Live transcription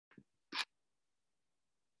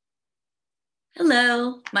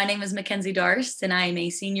Hello, my name is MacKenzie Darst, and I am a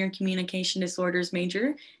senior communication disorders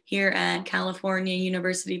major here at California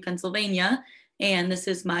University, Pennsylvania. And this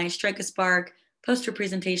is my Strike a Spark poster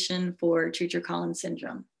presentation for Treacher Collins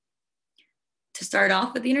Syndrome. To start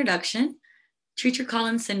off with the introduction, Treacher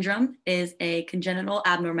Collins Syndrome is a congenital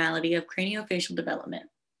abnormality of craniofacial development.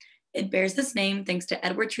 It bears this name thanks to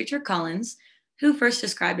Edward Treacher Collins, who first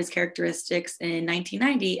described its characteristics in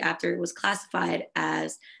 1990 after it was classified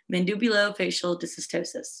as mandibulofacial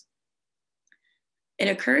dysostosis. It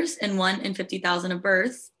occurs in 1 in 50,000 of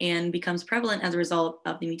births and becomes prevalent as a result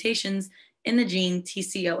of the mutations in the gene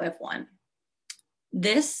TCOF1.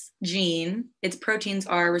 This gene, its proteins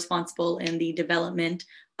are responsible in the development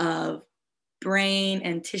of brain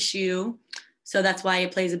and tissue, so that's why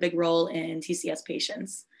it plays a big role in TCS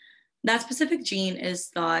patients. That specific gene is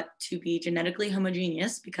thought to be genetically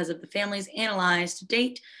homogeneous because of the families analyzed to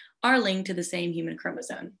date are linked to the same human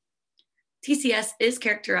chromosome. TCS is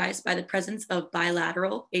characterized by the presence of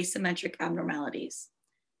bilateral asymmetric abnormalities.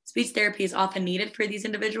 Speech therapy is often needed for these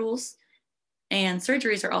individuals, and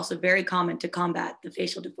surgeries are also very common to combat the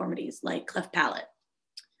facial deformities like cleft palate.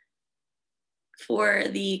 For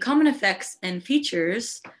the common effects and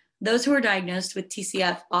features, those who are diagnosed with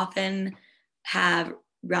TCF often have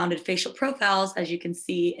rounded facial profiles, as you can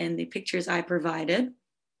see in the pictures I provided.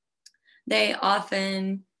 They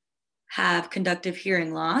often have conductive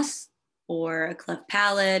hearing loss or a cleft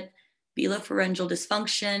palate, velopharyngeal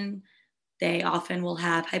dysfunction. They often will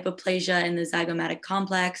have hypoplasia in the zygomatic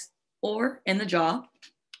complex or in the jaw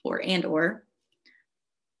or.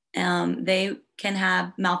 They can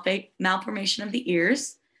have malformation of the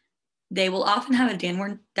ears. They will often have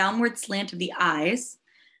a downward slant of the eyes.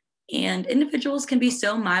 And individuals can be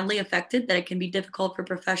so mildly affected that it can be difficult for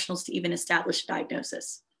professionals to even establish a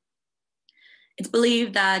diagnosis. It's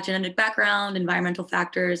believed that genetic background, environmental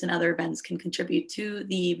factors, and other events can contribute to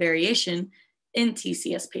the variation in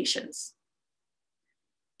TCS patients.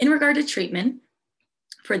 In regard to treatment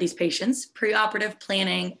for these patients, preoperative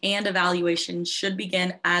planning and evaluation should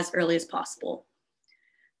begin as early as possible.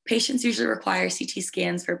 Patients usually require CT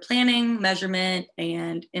scans for planning, measurement,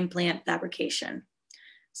 and implant fabrication.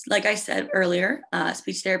 Like I said earlier,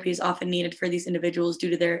 speech therapy is often needed for these individuals due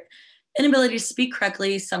to their inability to speak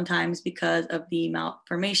correctly, sometimes because of the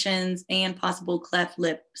malformations and possible cleft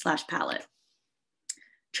lip/palate.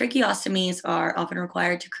 Tracheostomies are often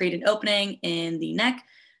required to create an opening in the neck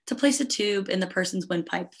to place a tube in the person's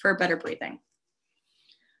windpipe for better breathing.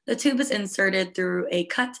 The tube is inserted through a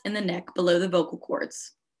cut in the neck below the vocal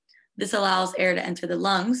cords. This allows air to enter the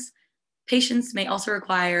lungs. Patients may also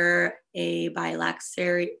require a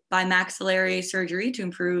bimaxillary surgery to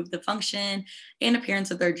improve the function and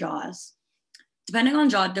appearance of their jaws. Depending on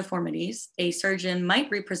jaw deformities, a surgeon might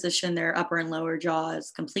reposition their upper and lower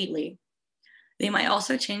jaws completely. They might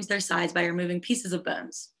also change their size by removing pieces of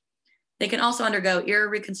bones. They can also undergo ear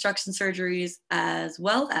reconstruction surgeries as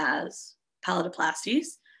well as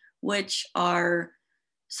palatoplasties, which are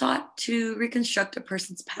sought to reconstruct a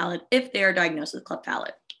person's palate if they are diagnosed with cleft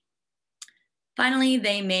palate. Finally,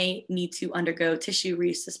 they may need to undergo tissue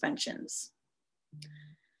resuspensions.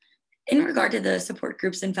 In regard to the support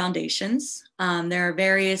groups and foundations, there are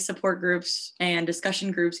various support groups and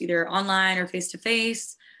discussion groups, either online or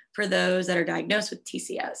face-to-face, for those that are diagnosed with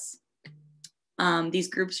TCS. These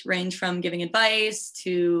groups range from giving advice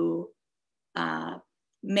to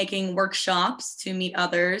making workshops to meet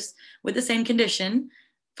others with the same condition,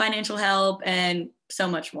 financial help, and so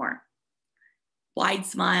much more. Wide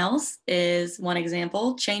Smiles is one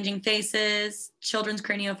example, Changing Faces, Children's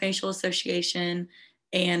Craniofacial Association,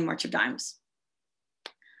 and March of Dimes.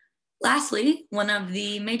 Lastly, one of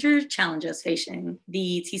the major challenges facing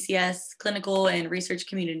the TCS clinical and research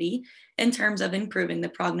community in terms of improving the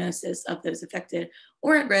prognosis of those affected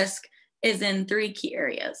or at risk is in 3 key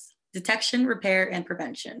areas: detection, repair, and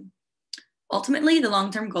prevention. Ultimately, the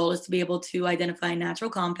long-term goal is to be able to identify a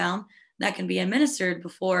natural compound that can be administered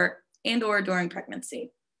before and/or during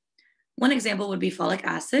pregnancy. One example would be folic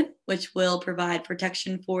acid, which will provide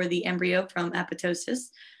protection for the embryo from apoptosis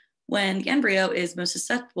when the embryo is most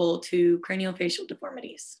susceptible to craniofacial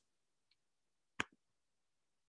deformities.